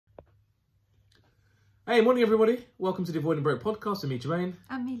Hey, morning everybody. Welcome to the Avoid and Broke podcast with me, Jamain.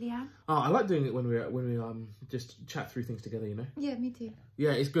 And me, Leanne. I like doing it when we just chat through things together, you know. Yeah, me too.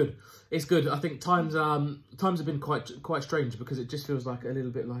 Yeah, it's good. It's good. I think times have been quite strange because it just feels like a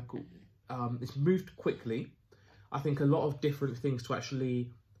little bit like it's moved quickly. I think a lot of different things to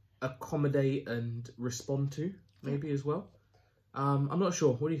actually accommodate and respond to, maybe as well. I'm not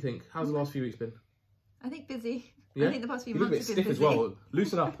sure. What do you think? How's the last few weeks been? I think busy. Yeah? I think the past few You look a months bit have been stiff busy. as well.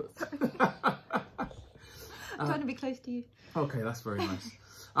 Loosen up. I'm trying to be close to you. Okay, that's very nice.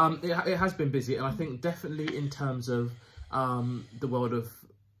 It has been busy, and I think definitely in terms of the world of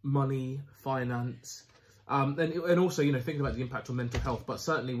money, finance, and also, you know, thinking about the impact on mental health, but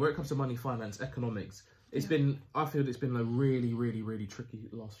certainly where it comes to money, finance, economics, it's been, I feel it's been a really tricky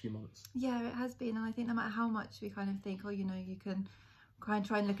last few months. Yeah, it has been, and I think no matter how much we kind of think, oh, you know, you can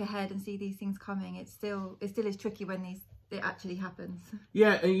try and look ahead and see these things coming, it still is tricky when it actually happens.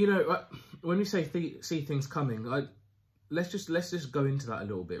 Yeah, and you know, when we say see things coming, let's just go into that a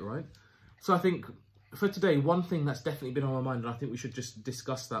little bit, right? So I think for today, one thing that's definitely been on my mind, and I think we should just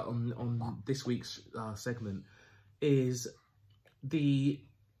discuss that on this week's segment, is the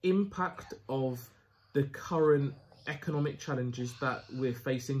impact of the current economic challenges that we're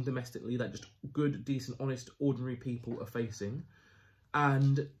facing domestically, that just good, decent, honest, ordinary people are facing,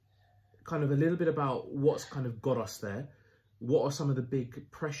 and kind of a little bit about what's kind of got us there. What are some of the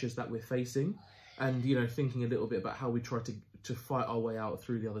big pressures that we're facing, and, you know, thinking a little bit about how we try to fight our way out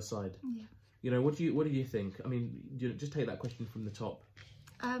through the other side. Yeah. You know, what do you think? I mean, you know, just take that question from the top.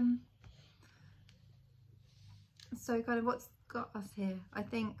 So kind of what's got us here, I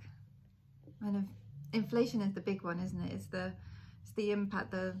think kind of inflation is the big one, isn't it? It's the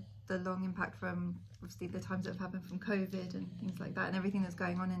impact, the long impact from obviously the times that have happened from COVID and things like that, and everything that's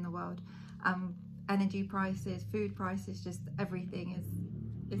going on in the world. Energy prices, food prices, just everything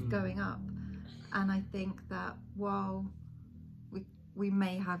is going up. And I think that while we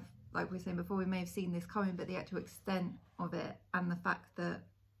may have, like we were saying before, we may have seen this coming, but the actual extent of it and the fact that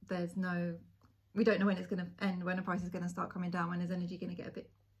we don't know when it's going to end, when the price is going to start coming down, when is energy going to get a bit,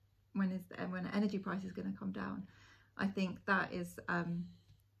 when energy price is going to come down. I think that is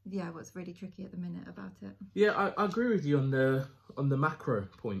what's really tricky at the minute about it. Yeah, I agree with you on the macro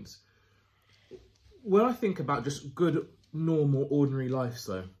points. When I think about just good, normal, ordinary lives,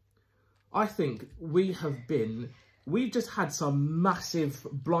 though, I think we've just had some massive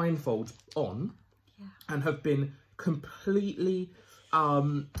blindfolds on, and have been completely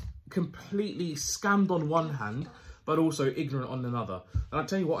scammed on one hand, but also ignorant on another. And I'll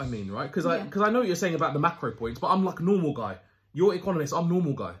tell you what I mean, right? Because I know what you're saying about the macro points, but I'm like normal guy. You're economist, I'm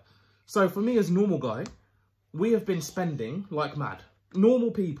normal guy. So for me as normal guy, we have been spending like mad. Normal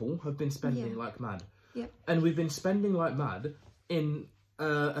people have been spending like mad. Yeah. And we've been spending like mad in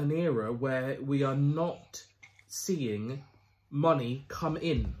an era where we are not seeing money come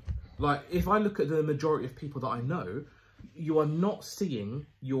in. Like, if I look at the majority of people that I know, you are not seeing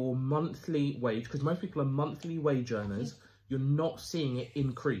your monthly wage, because most people are monthly wage earners, you're not seeing it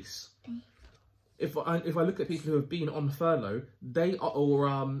increase. If I look at people who have been on furlough, they are,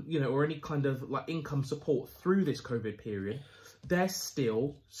 or any kind of like income support through this COVID period, they're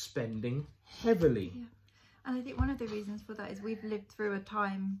still spending heavily. Yeah. And I think one of the reasons for that is we've lived through a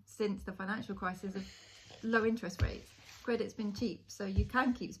time since the financial crisis of low interest rates. Credit's been cheap, so you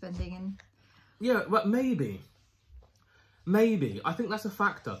can keep spending. And yeah, but maybe I think that's a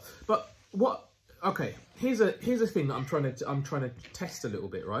factor. But okay, here's a thing that I'm trying to test a little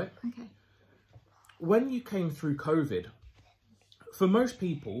bit, right? Okay. When you came through COVID, for most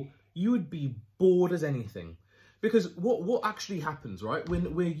people, you would be bored as anything. Because what actually happens, right?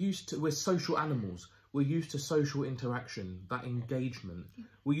 When we're social animals, we're used to social interaction, that engagement. Yeah.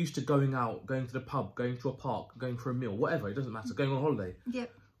 We're used to going out, going to the pub, going to a park, going for a meal, whatever, it doesn't matter, going on holiday.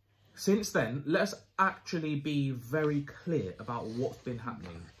 Yep. Since then, let us actually be very clear about what's been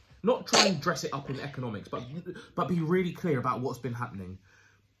happening. Not try and dress it up in economics, but be really clear about what's been happening.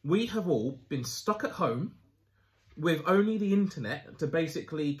 We have all been stuck at home with only the internet to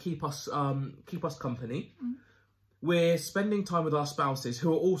basically keep us company. Mm. We're spending time with our spouses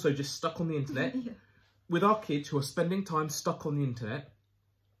who are also just stuck on the internet. Yeah. With our kids who are spending time stuck on the internet.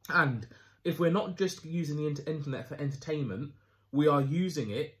 And if we're not just using the internet for entertainment, we are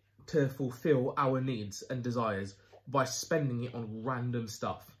using it to fulfill our needs and desires by spending it on random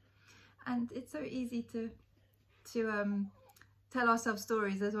stuff. And it's so easy to tell ourselves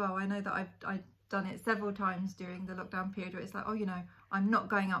stories as well. I know that I've done it several times during the lockdown period where it's like, oh, you know, I'm not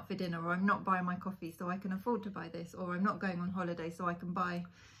going out for dinner, or I'm not buying my coffee so I can afford to buy this, or I'm not going on holiday so I can buy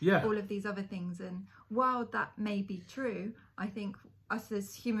all of these other things. And while that may be true, I think us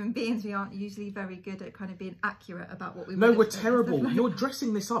as human beings, we aren't usually very good at kind of being accurate about what we. No, we're terrible. You're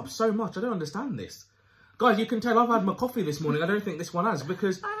dressing this up so much. I don't understand this, guys. You can tell I've had my coffee this morning. I don't think this one has,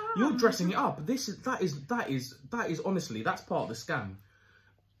 because you're dressing it up. That is honestly, that's part of the scam.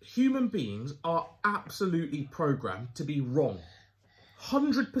 Human beings are absolutely programmed to be wrong.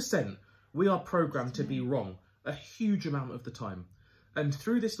 100%, we are programmed to be wrong a huge amount of the time. And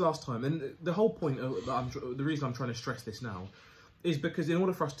through this last time, and the whole point of the reason I'm trying to stress this now is because in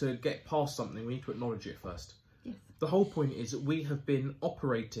order for us to get past something, we need to acknowledge it first. Yes. The whole point is that we have been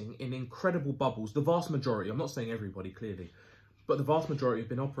operating in incredible bubbles. The vast majority, I'm not saying everybody clearly, but the vast majority have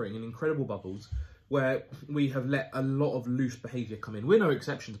been operating in incredible bubbles where we have let a lot of loose behaviour come in. We're no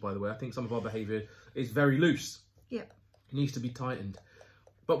exceptions, by the way. I think some of our behaviour is very loose. Yeah. It needs to be tightened.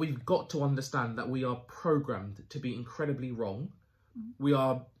 But we've got to understand that we are programmed to be incredibly wrong. We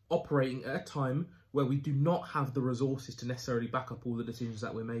are operating at a time where we do not have the resources to necessarily back up all the decisions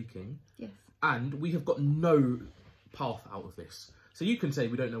that we're making. Yes. And we have got no path out of this. So you can say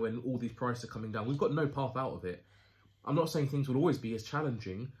we don't know when all these prices are coming down. We've got no path out of it. I'm not saying things will always be as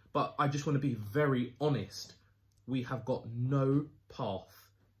challenging, but I just want to be very honest. We have got no path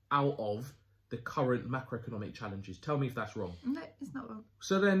out of the current macroeconomic challenges. Tell me if that's wrong. No, it's not wrong.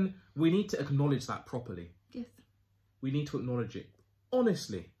 So then we need to acknowledge that properly. Yes. We need to acknowledge it.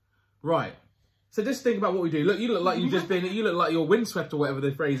 Honestly. Right. So just think about what we do. Look, you look like you've just been, you look like you're windswept or whatever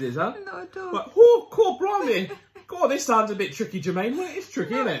the phrase is, huh? Not at all. Like, oh, cool, blimey. God, this sounds a bit tricky, Jamain. Well, it's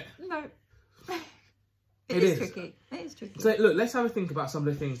tricky, isn't it? No. It is tricky. It is tricky. So look, let's have a think about some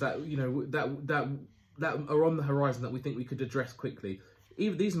of the things that, you know, that are on the horizon that we think we could address quickly.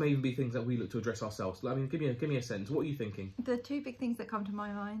 These may even be things that we look to address ourselves. I mean, give me a sense. What are you thinking? The two big things that come to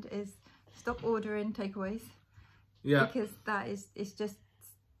my mind is stop ordering takeaways. Yeah. Because it's just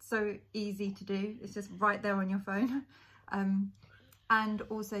so easy to do. It's just right there on your phone. And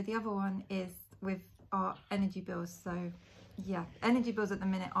also the other one is with our energy bills. So yeah, energy bills at the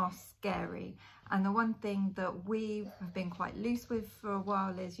minute are scary. And the one thing that we have been quite loose with for a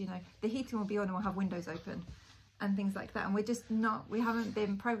while is, you know, the heating will be on and we'll have windows open and things like that. And we're just not, we haven't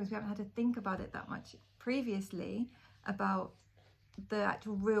been programmed, we haven't had to think about it that much previously about the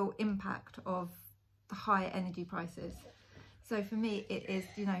actual real impact of the higher energy prices. So for me, it is,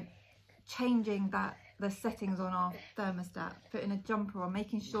 you know, changing the settings on our thermostat, putting a jumper on,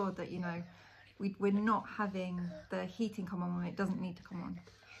 making sure that, you know, we're not having the heating come on when it doesn't need to come on.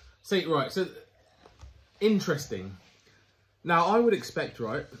 So, right, so interesting. Now, I would expect,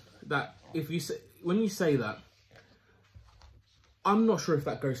 right, that if you say, when you say that, I'm not sure if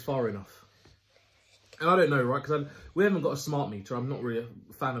that goes far enough. And I don't know, right, because we haven't got a smart meter. I'm not really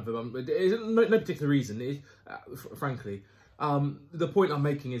a fan of them. No particular reason, frankly. The point I'm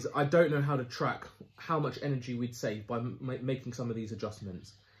making is I don't know how to track how much energy we'd save by making some of these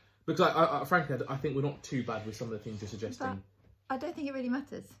adjustments. Because, frankly, I think we're not too bad with some of the things you're suggesting. But I don't think it really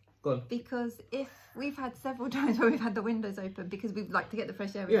matters. Go on. Because if we've had several times where we've had the windows open because we like to get the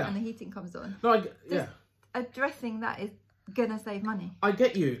fresh air in and the heating comes on. No, addressing that is gonna save money. I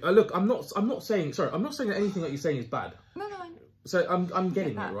get you. Look, I'm not saying that anything that you're saying is bad. No. So I'm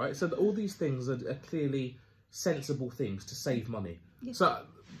getting it, right? So all these things are clearly sensible things to save money. Yes. So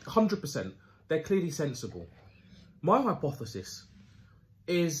 100%, they're clearly sensible. My hypothesis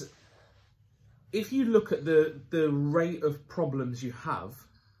is if you look at the rate of problems you have,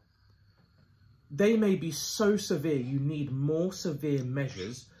 they may be so severe you need more severe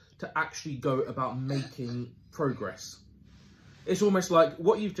measures to actually go about making progress. It's almost like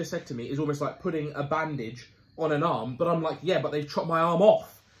what you've just said to me is almost like putting a bandage on an arm, but I'm like, yeah, but they've chopped my arm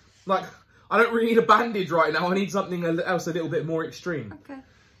off. Like, I don't really need a bandage right now. I need something else a little bit more extreme. Okay.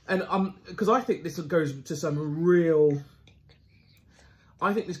 And because I think this goes to some real,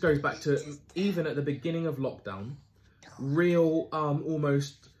 I think this goes back to even at the beginning of lockdown, real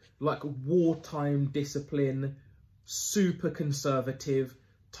almost like wartime discipline, super conservative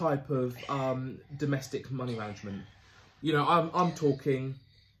type of domestic money management. You know, I'm talking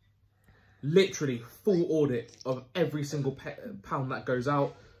literally full audit of every single pound that goes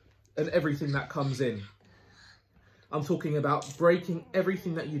out and everything that comes in. I'm talking about breaking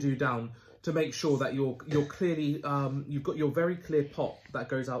everything that you do down to make sure that you're clearly, you've got your very clear pot that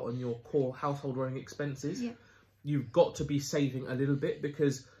goes out on your core household running expenses. Yeah. You've got to be saving a little bit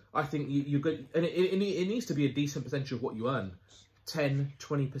because I think you're good, and it needs to be a decent percentage of what you earn, 10,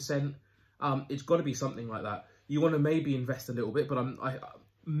 20%. It's got to be something like that. You want to maybe invest a little bit, but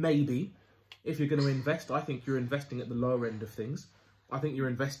maybe if you're going to invest, I think you're investing at the lower end of things. I think you're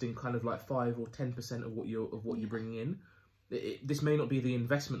investing kind of like 5 or 10% of what you're bringing in. This may not be the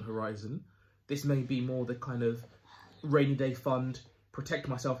investment horizon. This may be more the kind of rainy day fund, protect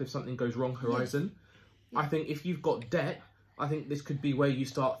myself if something goes wrong horizon. Yeah. I think if you've got debt, I think this could be where you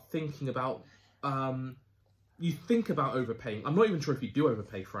start thinking about, you think about overpaying. I'm not even sure if you do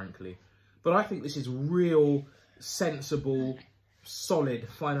overpay, frankly, but I think this is real, sensible, solid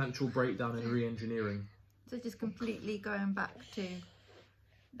financial breakdown and re-engineering. So just completely going back to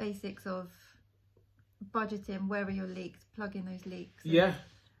basics of budgeting, where are your leaks, plug in those leaks.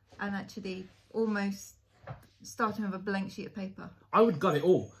 And actually almost starting with a blank sheet of paper. I would gut it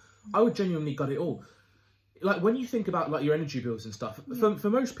all. I would genuinely gut it all. Like when you think about like your energy bills and stuff, for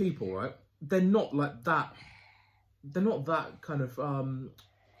most people, right, they're not like that. They're not that kind of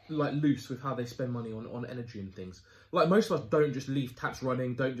like loose with how they spend money on energy and things. Like most of us don't just leave taps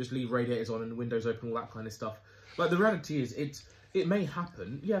running, don't just leave radiators on and windows open, all that kind of stuff. Like the reality is, it may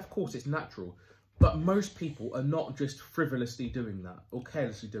happen. Yeah, of course, it's natural. But most people are not just frivolously doing that or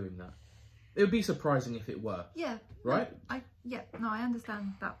carelessly doing that. It would be surprising if it were. Yeah. Right? I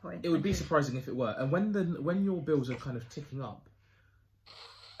understand that point. It would be surprising if it were. And when your bills are kind of ticking up,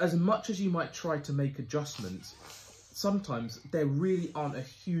 as much as you might try to make adjustments, sometimes there really aren't a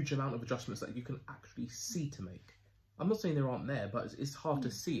huge amount of adjustments that you can actually see to make. I'm not saying there aren't there, but it's hard to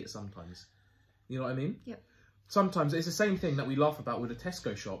see it sometimes. You know what I mean? Yep. Sometimes it's the same thing that we laugh about with a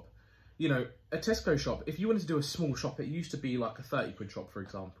Tesco shop. You know, a Tesco shop, if you wanted to do a small shop, it used to be like a 30 quid shop, for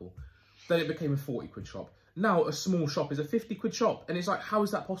example. Then it became a 40 quid shop. Now a small shop is a 50 quid shop. And it's like, how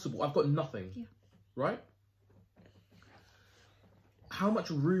is that possible? I've got nothing. Yeah. Right? How much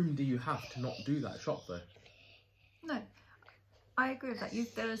room do you have to not do that shop though? No, I agree with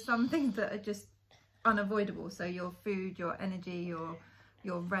that. There are some things that are just unavoidable. So your food, your energy,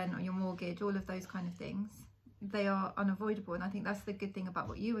 your rent or your mortgage, all of those kind of things, they are unavoidable. And I think that's the good thing about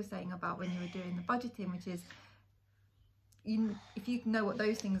what you were saying about when you were doing the budgeting, which is if you know what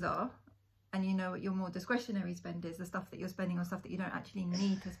those things are and you know what your more discretionary spend is, the stuff that you're spending on stuff that you don't actually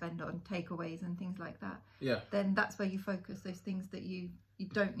need to spend on, takeaways and things like that, then that's where you focus those things that you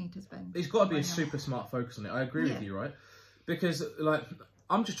don't need to spend. It's got to be a super smart focus on it. I agree with you, right? Because like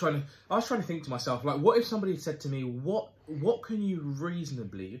I was trying to think to myself, like, what if somebody said to me, what can you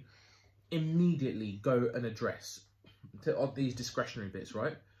reasonably immediately go and address on these discretionary bits,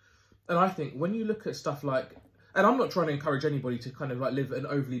 right? And I think when you look at stuff like, and I'm not trying to encourage anybody to kind of like live an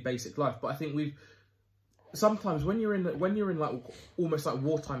overly basic life, but I think sometimes when you're in like almost like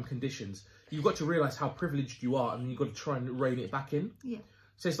wartime conditions, you've got to realise how privileged you are, and you've got to try and rein it back in. Yeah.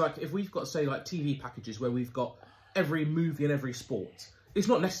 So it's like if we've got, say, like TV packages where we've got every movie and every sport, it's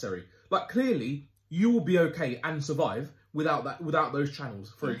not necessary. Like clearly you will be okay and survive without those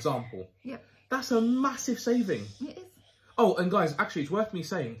channels, for example. Yeah. That's a massive saving. It is. Oh, and guys, actually, it's worth me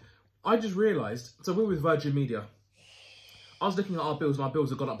saying, I just realised, so we're with Virgin Media. I was looking at our bills, and our bills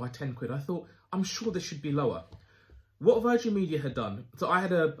have gone up by 10 quid. I thought, I'm sure this should be lower. What Virgin Media had done, so I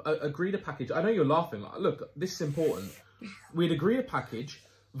had agreed a package. I know you're laughing. Look, this is important. We had agreed a package,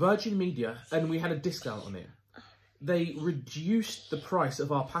 Virgin Media, and we had a discount on it. They reduced the price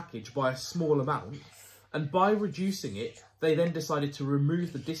of our package by a small amount, and by reducing it, they then decided to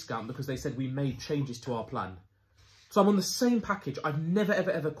remove the discount because they said we made changes to our plan. So I'm on the same package. I've never, ever,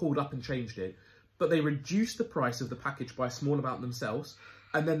 ever called up and changed it. But they reduced the price of the package by a small amount themselves,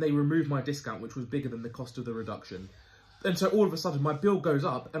 and then they removed my discount, which was bigger than the cost of the reduction. And so all of a sudden, my bill goes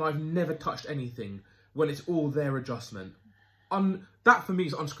up, and I've never touched anything when it's all their adjustment. That, for me,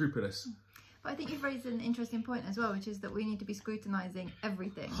 is unscrupulous. But I think you've raised an interesting point as well, which is that we need to be scrutinising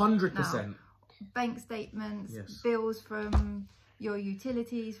everything. 100%. Now, bank statements, yes. Bills from your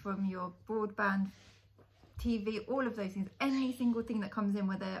utilities, from your broadband, TV, all of those things. Any single thing that comes in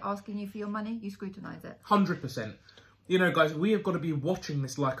where they're asking you for your money, you scrutinise it. 100%. You know, guys, we have got to be watching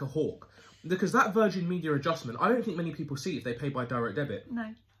this like a hawk. Because that Virgin Media adjustment, I don't think many people see if they pay by direct debit.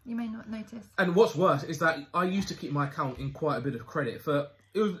 No, you may not notice. And what's worse is that I used to keep my account in quite a bit of credit for,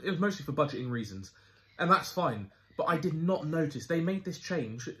 it was mostly for budgeting reasons. And that's fine. But I did not notice. They made this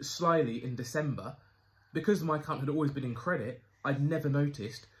change slyly in December. Because my account had always been in credit, I'd never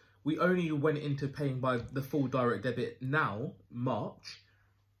noticed. We only went into paying by the full direct debit now, March.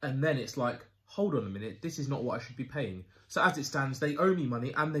 And then it's like, hold on a minute, this is not what I should be paying. So as it stands, they owe me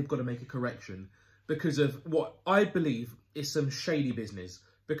money and they've got to make a correction because of what I believe is some shady business,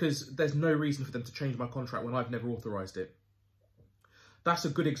 because there's no reason for them to change my contract when I've never authorised it. That's a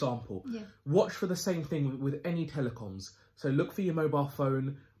good example. Yeah. Watch for the same thing with any telecoms. So look for your mobile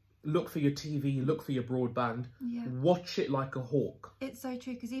phone, look for your TV, look for your broadband. Yeah. Watch it like a hawk. It's so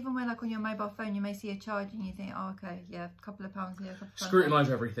true, because even when like on your mobile phone, you may see a charge and you think, oh, okay, yeah, a couple of pounds here, a couple of pounds Scrutinise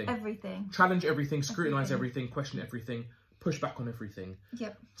there. everything. Everything. Challenge everything, scrutinise everything, question everything, push back on everything.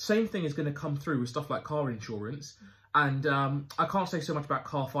 Yep. Same thing is going to come through with stuff like car insurance And I can't say so much about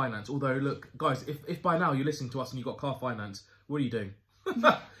car finance. Although, look, guys, if by now you're listening to us and you've got car finance, what are you doing?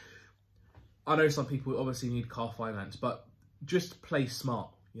 I know some people obviously need car finance, but just play smart,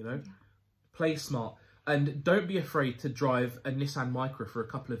 you know? Yeah. Play smart. And don't be afraid to drive a Nissan Micra for a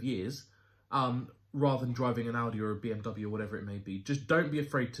couple of years rather than driving an Audi or a BMW or whatever it may be. Just don't be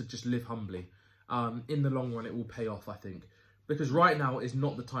afraid to just live humbly. In the long run, it will pay off, I think. Because right now is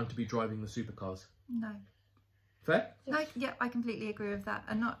not the time to be driving the supercars. No. Fair? No, yeah, I completely agree with that.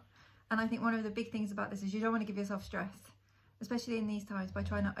 And I think one of the big things about this is you don't want to give yourself stress, especially in these times, by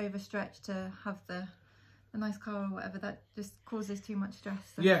trying to overstretch to have a nice car or whatever. That just causes too much stress.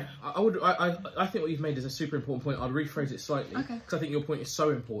 So. Yeah, I think what you've made is a super important point. I'll rephrase it slightly because I think your point is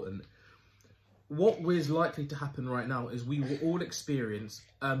so important. What is likely to happen right now is we will all experience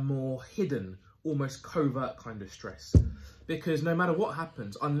a more hidden, almost covert kind of stress. Because no matter what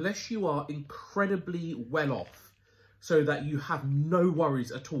happens, unless you are incredibly well off so that you have no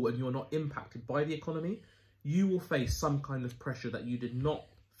worries at all and you're not impacted by the economy, you will face some kind of pressure that you did not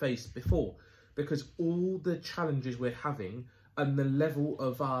face before. Because all the challenges we're having and the level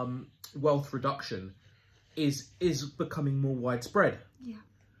of wealth reduction is becoming more widespread. Yeah.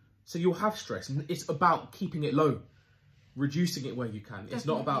 So you'll have stress, and it's about keeping it low, reducing it where you can. Definitely. It's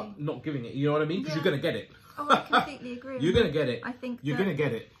not about not giving it, you know what I mean? Because you're going to get it. Oh, I completely agree. You're going to get it. I think you're going to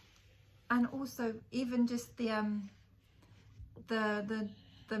get it. And also, even just the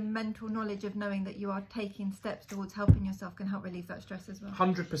mental knowledge of knowing that you are taking steps towards helping yourself can help relieve that stress as well.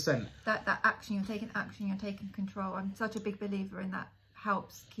 100%. That action, you're taking control. I'm such a big believer in that.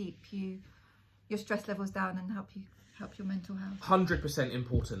 Helps keep your stress levels down and help your mental health. 100%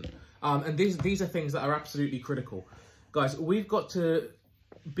 important. And these are things that are absolutely critical. Guys, we've got to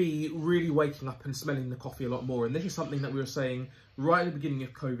be really waking up and smelling the coffee a lot more. And this is something that we were saying right at the beginning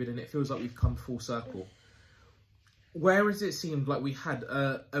of COVID, and it feels like we've come full circle. Whereas it seemed like we had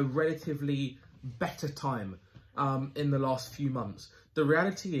a relatively better time in the last few months, the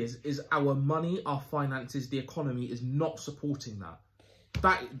reality is our money, our finances, the economy is not supporting that.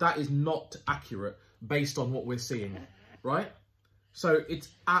 That is not accurate based on what we're seeing, right? So it's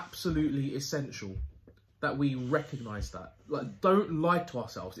absolutely essential that we recognise that. Like, don't lie to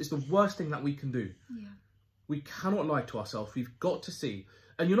ourselves. It's the worst thing that we can do. Yeah. We cannot lie to ourselves. We've got to see.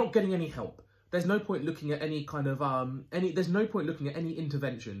 And you're not getting any help. There's no point looking at any kind of there's no point looking at any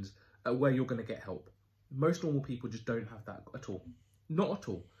interventions where you're going to get help. Most normal people just don't have that at all. Not at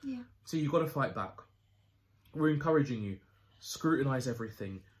all. Yeah. So you've got to fight back. We're encouraging you. Scrutinise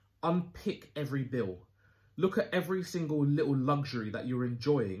everything. Unpick every bill. Look at every single little luxury that you're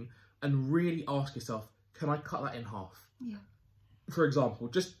enjoying and really ask yourself, can I cut that in half? Yeah. For example,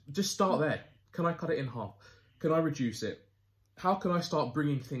 just start there. Can I cut it in half? Can I reduce it? How can I start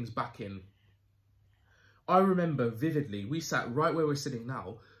bringing things back in? I remember vividly, we sat right where we're sitting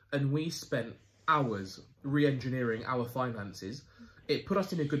now and we spent hours re-engineering our finances. It put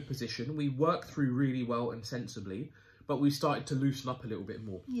us in a good position. We worked through really well and sensibly, but we started to loosen up a little bit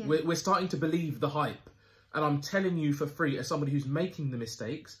more. Yeah. We're starting to believe the hype. And I'm telling you for free, as somebody who's making the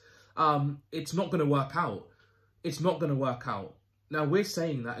mistakes, it's not going to work out. It's not going to work out. Now, we're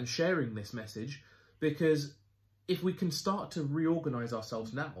saying that and sharing this message because if we can start to reorganise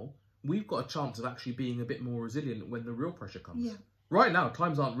ourselves now, we've got a chance of actually being a bit more resilient when the real pressure comes. Yeah. Right now,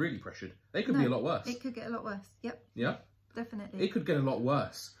 times aren't really pressured. They could be a lot worse. It could get a lot worse. Yep. Yeah. Definitely. It could get a lot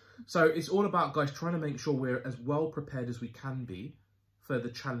worse. So it's all about, guys, trying to make sure we're as well prepared as we can be for the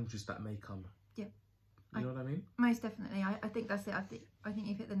challenges that may come. Yeah. You know what I mean? Most definitely. I think that's it. I think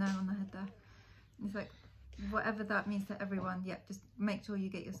you've hit the nail on the head there. It's like, whatever that means to everyone, yeah, just make sure you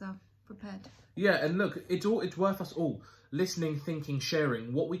get yourself prepared. Yeah, and look, it's worth us all listening, thinking,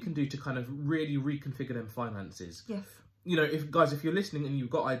 sharing what we can do to kind of really reconfigure them finances. Yes. You know, if you're listening and you've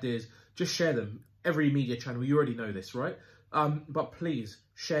got ideas, just share them. Every media channel, you already know this, right? But please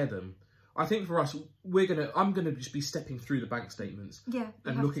share them. I think for us, I'm gonna just be stepping through the bank statements. Yeah.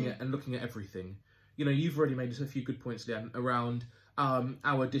 And looking at everything. You know, you've already made a few good points, Leanne, around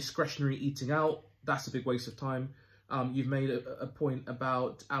our discretionary eating out. That's a big waste of time. You've made a point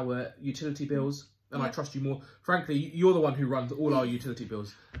about our utility bills, and I trust you more. Frankly, you're the one who runs all our utility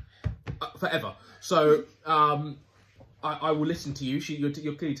bills forever. So I will listen to you.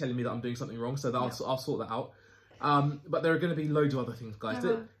 You're clearly telling me that I'm doing something wrong, so that I'll sort that out. But there are going to be loads of other things, guys.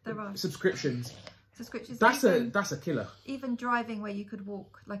 There are. Subscriptions. That's a killer. Even driving where you could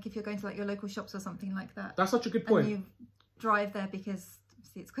walk, like if you're going to like your local shops or something like that. That's such a good point. And you drive there because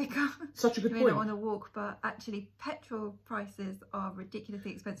obviously it's quicker. Such a good point. You don't want to walk, but actually petrol prices are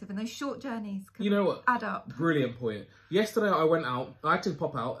ridiculously expensive, and those short journeys can add up. Brilliant point. Yesterday I went out. I had to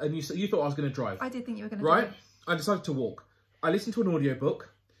pop out, and you thought I was going to drive. I did think you were going to drive. I decided to walk. I listened to an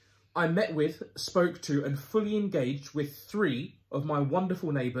audiobook. I met with, spoke to, and fully engaged with 3 of my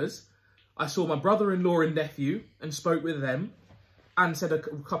wonderful neighbours. I saw my brother-in-law and nephew and spoke with them and said a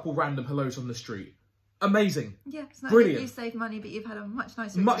couple random hellos on the street. Amazing. Yeah, it's not brilliant. You saved money, but you've had a much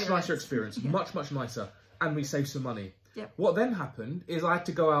nicer experience. Much nicer experience. Yeah. Much nicer. And we saved some money. Yeah. What then happened is I had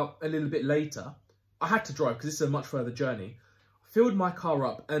to go out a little bit later. I had to drive because this is a much further journey. Filled my car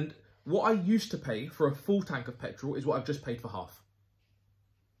up, and what I used to pay for a full tank of petrol is what I've just paid for half.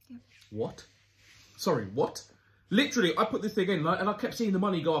 Yeah. What? Sorry, what? Literally, I put this thing in and I kept seeing the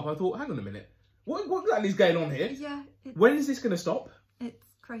money go up. I thought, hang on a minute. What exactly is going on here? Yeah. When is this going to stop? It's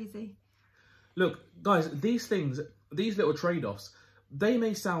crazy. Look, guys, these things, these little trade-offs, they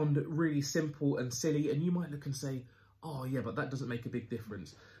may sound really simple and silly, and you might look and say, oh, yeah, but that doesn't make a big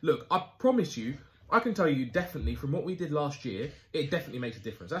difference. Look, I promise you, I can tell you definitely from what we did last year, it definitely makes a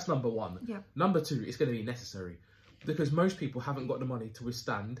difference. That's number 1. Yeah. Number 2, it's going to be necessary because most people haven't got the money to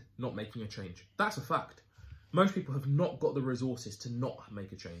withstand not making a change. That's a fact. Most people have not got the resources to not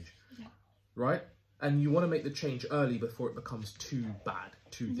make a change. Yeah. Right? And you want to make the change early before it becomes too bad,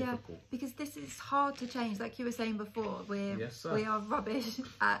 too difficult. Because this is hard to change. Like you were saying before, we are rubbish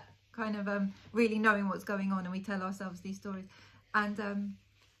at kind of really knowing what's going on, and we tell ourselves these stories. And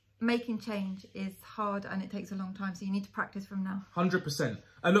making change is hard and it takes a long time. So you need to practice from now. 100%.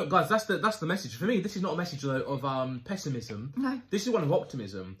 And look, guys, that's the message. For me, this is not a message of pessimism. No. This is one of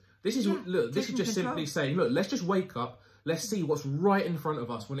optimism. This is look. This is just simply saying, look, let's just wake up. Let's see what's right in front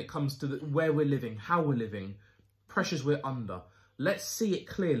of us when it comes to where we're living, how we're living, pressures we're under. Let's see it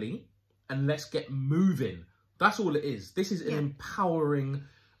clearly and let's get moving. That's all it is. This is an empowering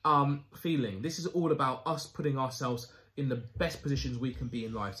feeling. This is all about us putting ourselves in the best positions we can be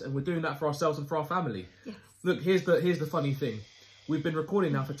in life. And we're doing that for ourselves and for our family. Yes. Look, here's the funny thing. We've been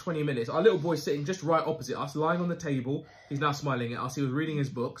recording now for 20 minutes. Our little boy's sitting just right opposite us, lying on the table. He's now smiling at us. He was reading his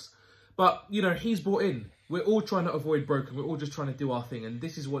books. But, you know, he's brought in. We're all trying to avoid broken. We're all just trying to do our thing. And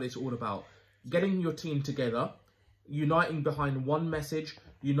this is what it's all about. Getting your team together, uniting behind one message,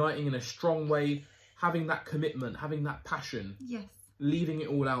 uniting in a strong way, having that commitment, having that passion. Yes. Leaving it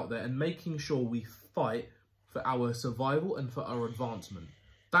all out there and making sure we fight for our survival and for our advancement.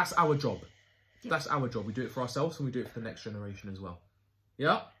 That's our job. Yep. That's our job. We do it for ourselves and we do it for the next generation as well.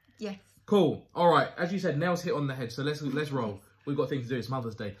 Yeah? Yes. Cool. All right. As you said, nails hit on the head. So let's roll. We've got things to do. It's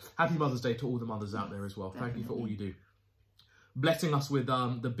Mother's Day. Happy Mother's Day to all the mothers out there as well. Definitely. Thank you for all you do. Blessing us with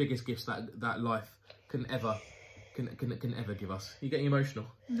the biggest gifts that life can ever give us. Are you getting emotional?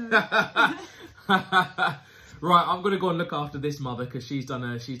 No. Right, I'm gonna go and look after this mother because she's done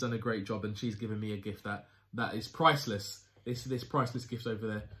a great job and she's given me a gift that is priceless. This priceless gift over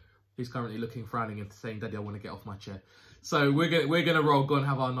there. He's currently looking, frowning and saying, "Daddy, I want to get off my chair." So we're gonna roll, go and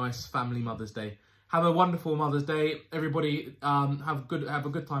have our nice family Mother's Day. Have a wonderful Mother's Day, everybody. Have a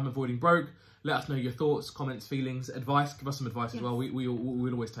good time avoiding broke. Let us know your thoughts, comments, feelings, advice. Give us some advice as well.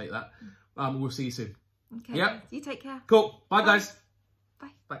 We'll always take that. We'll see you soon. Okay. Yep. You take care. Cool. Bye. Guys.